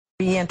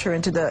re-enter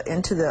into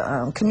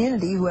the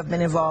community who have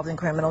been involved in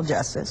criminal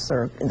justice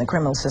or in the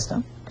criminal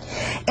system,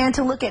 and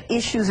to look at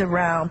issues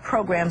around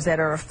programs that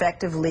are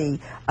effectively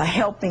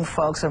helping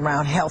folks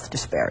around health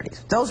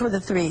disparities. Those were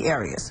the three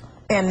areas.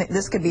 And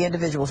this could be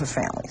individuals or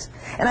families.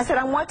 And I said,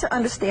 I want to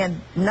understand,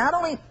 not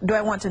only do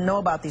I want to know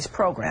about these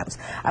programs,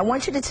 I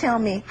want you to tell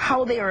me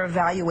how they are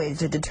evaluated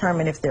to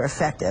determine if they're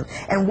effective,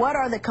 and what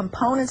are the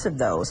components of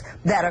those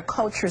that are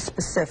culture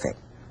specific.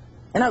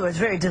 In other words,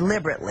 very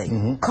deliberately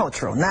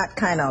cultural, not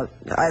kind of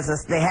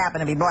as they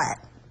happen to be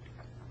black.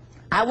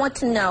 I want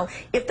to know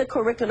if the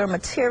curricular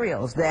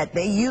materials that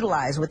they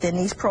utilize within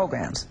these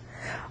programs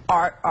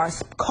are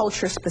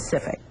culture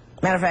specific.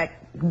 Matter of fact,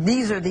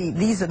 these are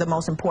the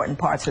most important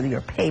parts of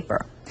your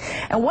paper.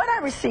 And what I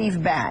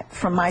received back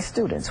from my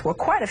students were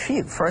quite a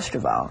few, first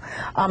of all.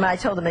 And I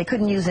told them they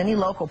couldn't use any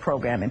local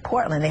program in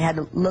Portland. They had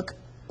to look,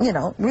 you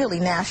know, really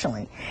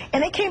nationally.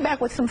 And they came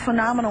back with some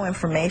phenomenal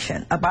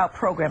information about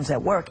programs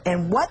that work.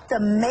 And what the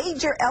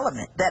major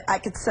element that I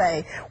could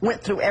say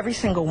went through every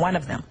single one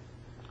of them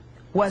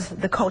was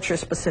the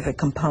culture-specific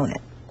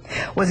component,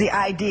 was the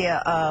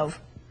idea of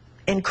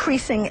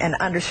increasing an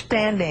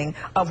understanding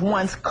of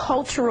one's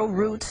cultural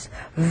roots,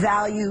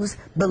 values,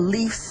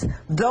 beliefs.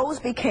 Those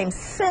became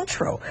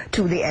central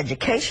to the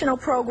educational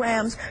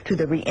programs, to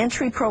the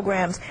reentry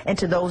programs, and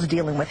to those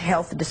dealing with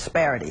health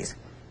disparities.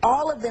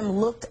 All of them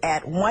looked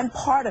at, one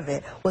part of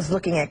it was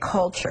looking at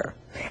culture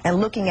and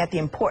looking at the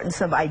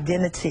importance of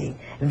identity,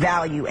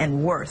 value,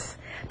 and worth.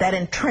 That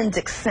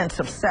intrinsic sense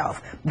of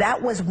self.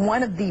 That was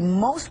one of the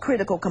most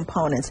critical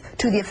components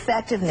to the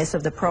effectiveness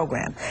of the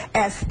program,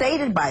 as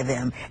stated by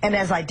them and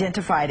as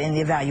identified in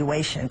the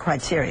evaluation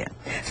criteria.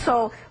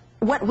 So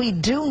what we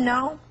do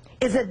know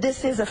is that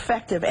this is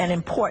effective and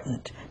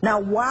important. Now,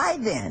 why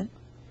then,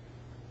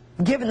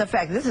 given the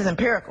fact this is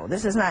empirical,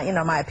 this is not, you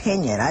know, my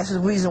opinion, that's the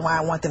reason why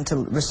I want them to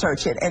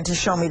research it and to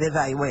show me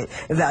the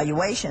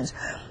evaluations,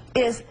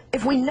 is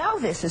if we know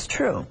this is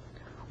true,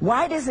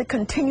 why does it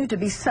continue to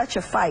be such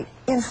a fight?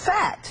 In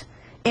fact,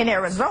 in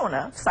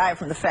Arizona, aside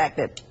from the fact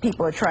that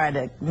people are trying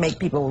to make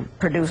people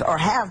produce, or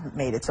have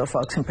made it so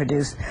folks can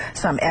produce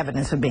some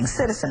evidence of being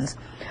citizens,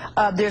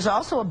 there's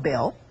also a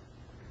bill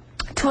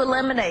to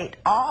eliminate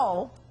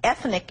all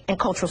ethnic and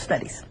cultural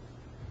studies.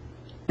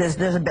 There's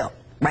a bill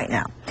right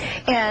now.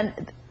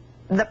 And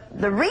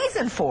the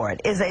reason for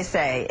it is, they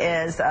say,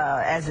 is,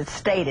 as it's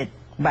stated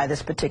by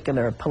this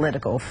particular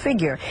political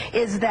figure,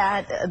 is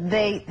that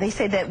they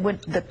say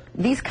that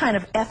these kind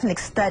of ethnic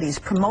studies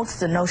promotes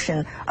the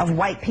notion of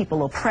white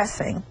people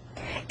oppressing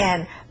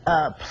and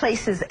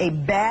places a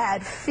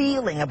bad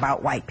feeling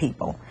about white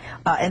people,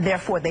 and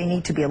therefore they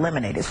need to be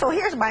eliminated. So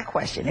here's my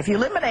question. If you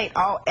eliminate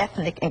all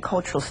ethnic and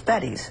cultural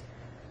studies,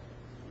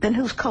 then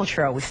whose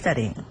culture are we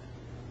studying?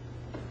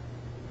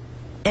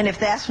 And if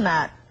that's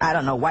not, I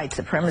don't know, white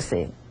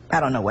supremacy,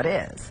 I don't know what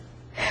is.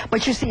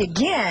 But you see,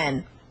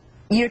 again,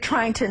 you're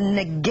trying to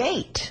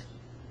negate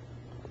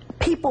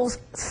people's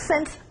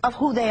sense of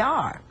who they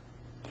are.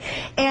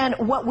 And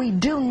what we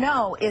do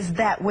know is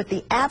that with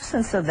the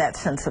absence of that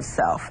sense of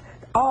self,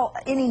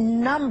 any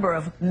number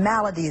of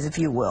maladies, if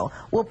you will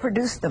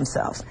produce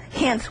themselves.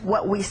 Hence,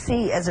 what we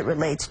see as it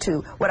relates to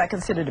what I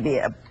consider to be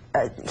a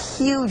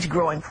huge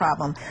growing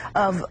problem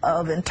of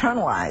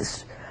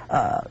internalized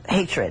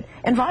hatred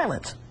and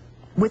violence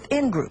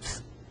within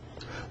groups.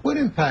 What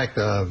impact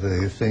are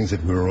the things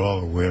that we're all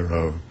aware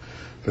of,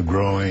 the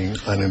growing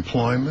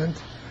unemployment,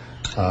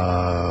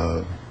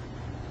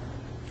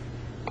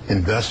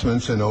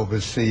 investments in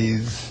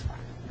overseas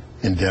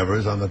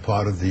endeavors on the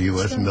part of the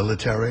U.S.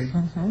 military,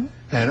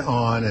 and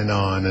on and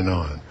on and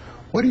on.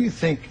 What do you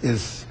think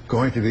is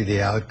going to be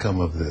the outcome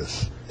of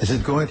this? Is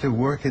it going to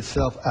work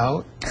itself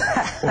out,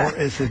 or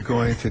is it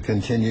going to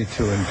continue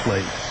to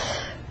inflate?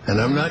 And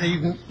I'm not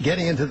even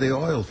getting into the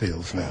oil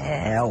fields now.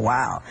 Yeah,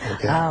 wow.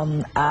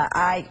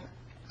 Okay.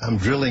 I'm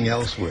drilling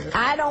elsewhere.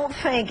 I don't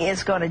think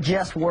it's going to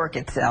just work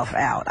itself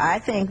out. I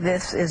think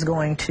this is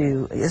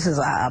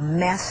a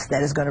mess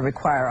that is going to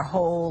require a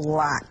whole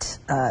lot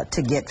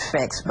to get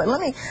fixed. But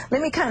let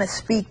me kind of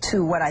speak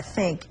to what I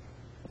think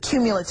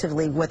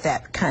cumulatively what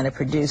that kind of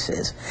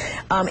produces.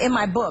 In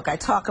my book, I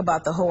talk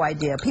about the whole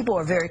idea. People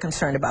are very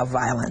concerned about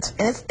violence.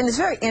 And it's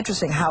very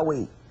interesting how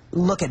we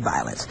look at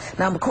violence.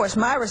 Now, of course,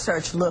 my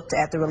research looked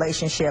at the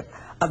relationship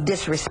of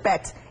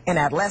disrespect and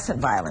adolescent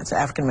violence,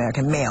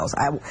 African-American males.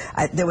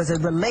 There was a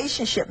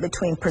relationship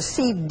between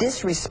perceived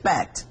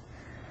disrespect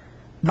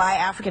by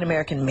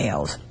African-American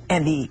males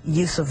and the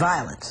use of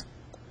violence.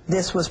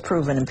 This was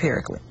proven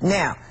empirically.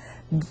 Now,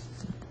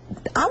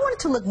 I wanted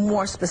to look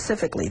more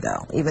specifically,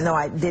 though, even though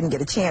I didn't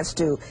get a chance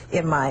to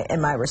in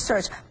my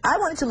research. I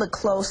wanted to look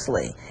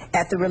closely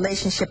at the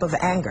relationship of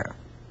anger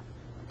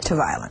to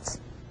violence,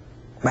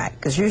 right?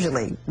 Because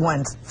usually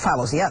one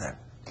follows the other.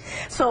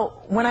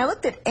 So when I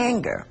looked at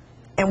anger,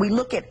 and we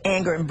look at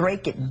anger and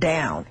break it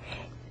down,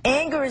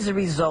 anger is a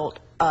result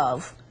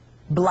of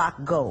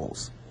blocked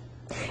goals.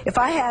 If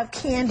I have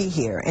candy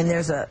here and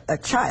there's a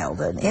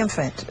child, an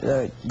infant,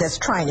 that's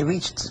trying to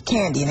reach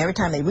candy, and every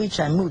time they reach,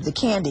 I move the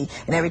candy,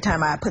 and every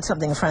time I put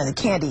something in front of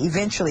the candy,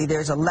 eventually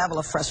there's a level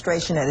of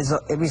frustration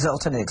that it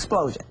results in an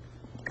explosion,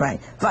 right?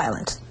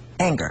 Violence,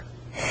 anger.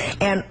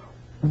 And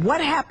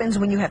what happens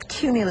when you have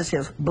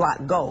cumulative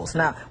block goals?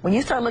 Now, when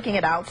you start looking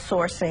at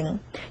outsourcing,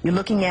 you're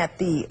looking at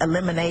the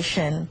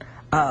elimination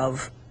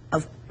of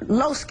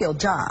low-skilled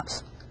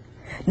jobs.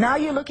 Now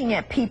you're looking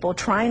at people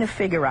trying to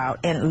figure out,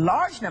 and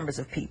large numbers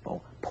of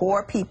people,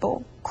 poor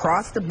people,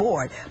 across the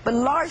board, but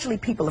largely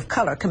people of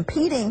color,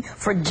 competing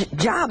for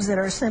jobs that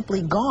are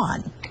simply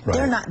gone. Right.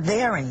 They're not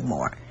there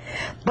anymore.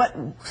 But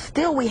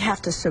still we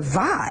have to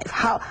survive.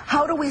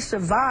 How do we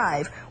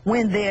survive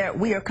when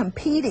we are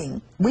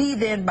competing? We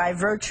then, by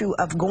virtue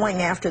of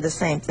going after the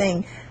same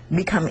thing,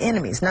 become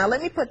enemies. Now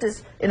let me put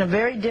this in a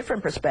very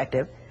different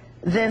perspective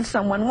than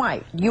someone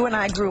white. You and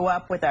I grew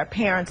up with our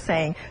parents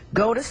saying,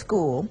 go to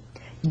school,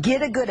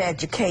 get a good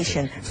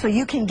education so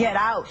you can get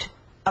out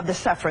of the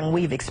suffering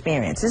we've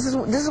experienced. This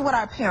is what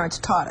our parents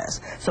taught us.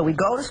 So we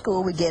go to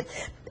school, we get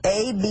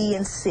A, B,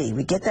 and C.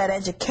 We get that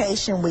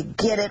education, we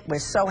get it, we're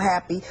so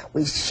happy.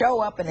 We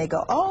show up and they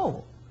go,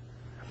 oh,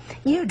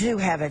 you do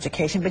have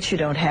education, but you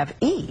don't have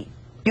E.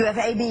 You have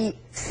A, B,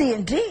 C,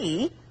 and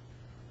D,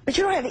 but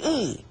you don't have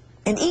E.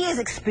 And E is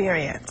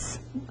experience.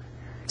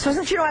 So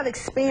since you don't have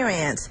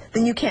experience,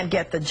 then you can't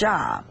get the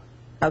job.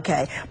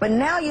 Okay, but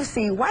now you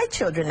see white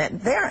children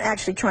that they're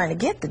actually trying to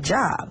get the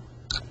job.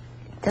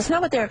 That's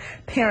not what their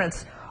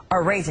parents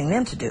are raising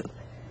them to do.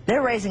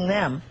 They're raising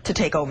them to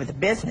take over the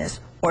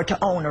business or to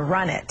own or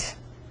run it.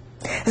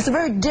 It's a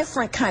very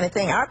different kind of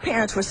thing. Our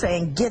parents were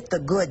saying, get the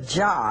good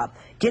job,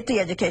 get the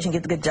education,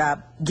 get the good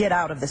job, get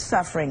out of the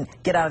suffering,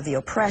 get out of the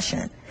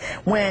oppression.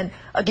 When,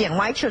 again,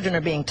 white children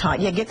are being taught,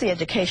 yeah, get the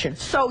education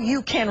so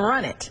you can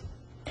run it.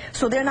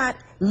 So they're not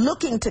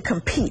looking to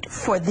compete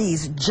for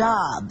these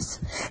jobs.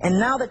 And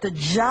now that the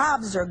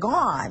jobs are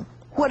gone,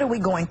 what are we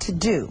going to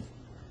do?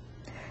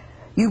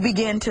 You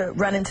begin to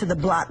run into the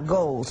block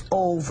goals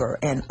over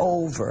and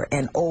over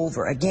and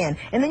over again.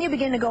 And then you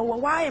begin to go,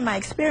 well, why am I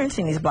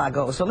experiencing these block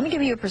goals? So let me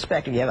give you a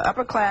perspective. You have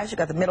upper class, you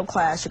got the middle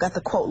class, you got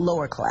the, quote,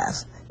 lower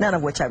class, none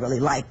of which I really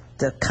like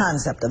the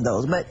concept of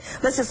those. But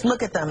let's just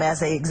look at them as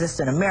they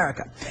exist in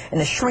America, in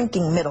the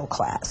shrinking middle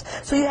class.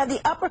 So you have the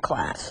upper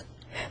class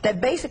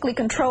that basically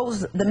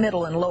controls the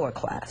middle and lower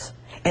class.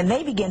 And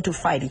they begin to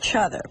fight each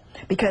other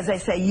because they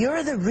say,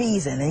 you're the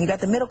reason. And you got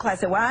the middle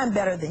class that, well, I'm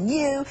better than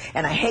you,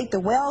 and I hate the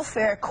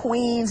welfare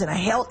queens, and I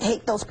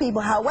hate those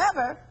people.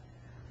 However,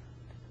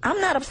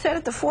 I'm not upset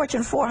at the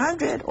Fortune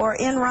 400 or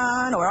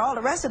Enron or all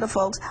the rest of the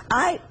folks.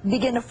 I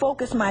begin to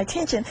focus my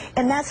attention,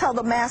 and that's how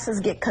the masses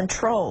get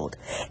controlled.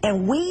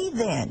 And we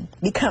then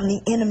become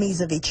the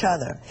enemies of each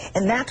other.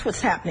 And that's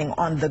what's happening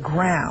on the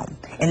ground.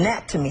 And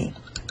that, to me,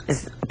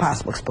 is a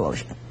possible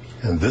explosion.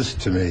 And this,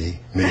 to me,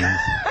 means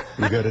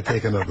we got to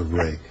take another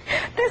break.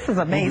 This is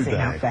amazing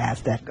how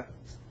fast that goes.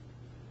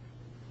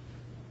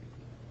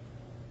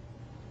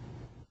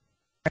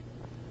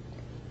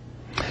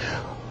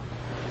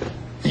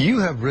 You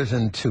have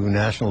risen to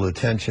national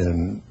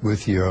attention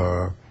with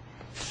your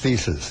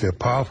thesis, your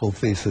powerful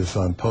thesis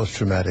on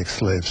post-traumatic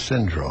slave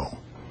syndrome.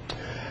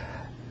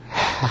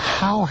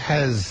 How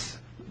has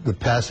the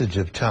passage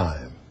of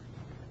time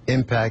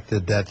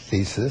impacted that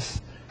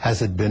thesis?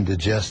 Has it been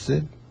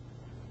digested?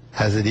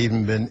 Has it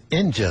even been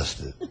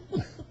ingested?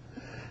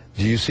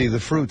 Do you see the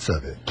fruits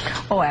of it?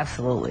 Oh,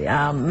 absolutely.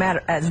 As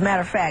a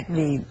matter of fact,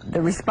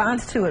 the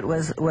response to it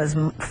was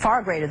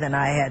far greater than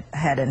I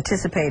had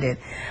anticipated.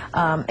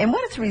 And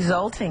what it's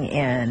resulting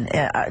in,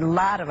 there are a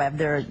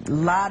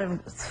lot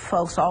of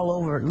folks all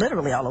over,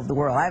 literally all over the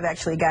world. I've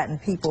actually gotten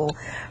people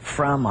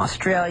from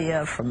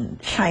Australia, from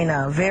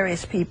China,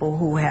 various people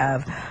who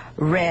have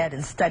read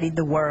and studied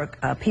the work,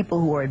 people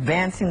who are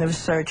advancing the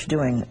research,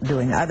 doing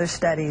other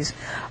studies.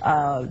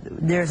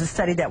 There's a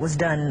study that was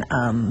done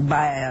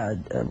by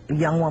a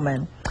young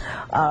woman.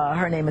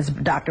 Her name is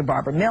Dr.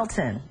 Barbara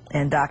Milton,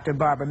 and Dr.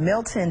 Barbara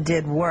Milton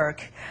did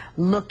work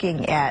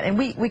looking at, and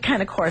we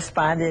kind of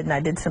corresponded, and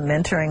I did some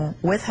mentoring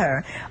with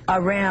her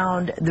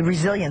around the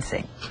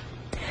resiliency,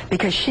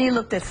 because she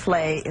looked at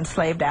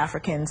enslaved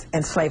Africans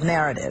and slave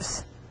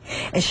narratives,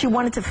 and she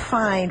wanted to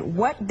find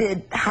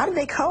how did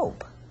they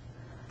cope?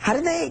 How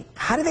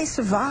do they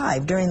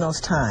survive during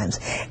those times?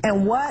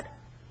 And what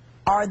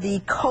are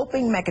the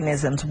coping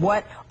mechanisms?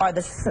 What are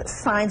the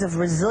signs of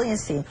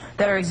resiliency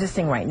that are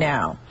existing right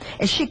now?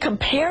 And she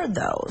compared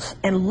those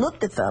and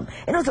looked at them.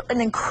 And it was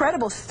an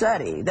incredible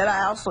study that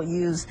I also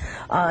use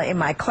in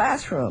my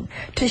classroom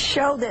to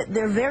show that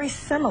they're very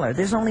similar.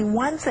 There's only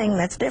one thing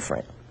that's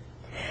different.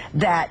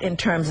 That in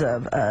terms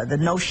of the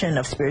notion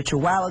of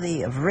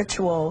spirituality, of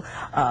ritual,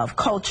 of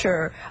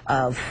culture,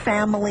 of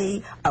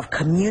family, of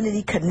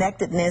community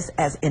connectedness,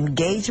 as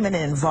engagement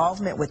and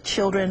involvement with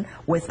children,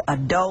 with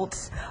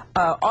adults,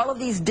 all of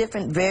these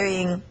different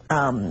varying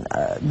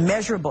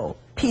measurable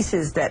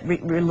pieces that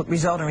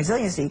result in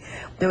resiliency.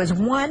 There was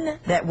one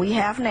that we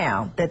have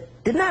now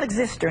that did not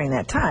exist during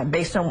that time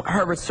based on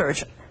her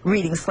research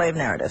reading slave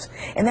narratives,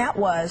 and that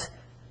was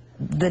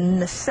the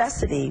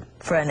necessity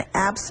for an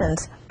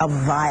absence of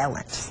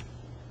violence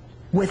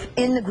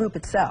within the group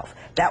itself.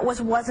 That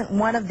wasn't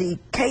one of the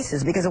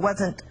cases because it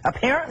wasn't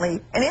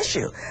apparently an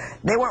issue.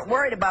 They weren't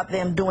worried about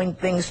them doing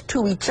things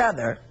to each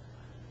other.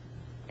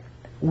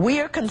 We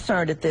are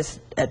concerned at this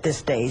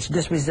stage,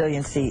 this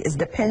resiliency is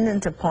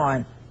dependent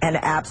upon an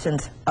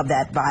absence of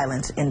that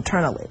violence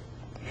internally.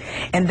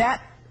 And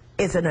that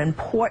is an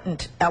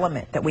important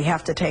element that we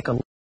have to take a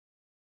look at.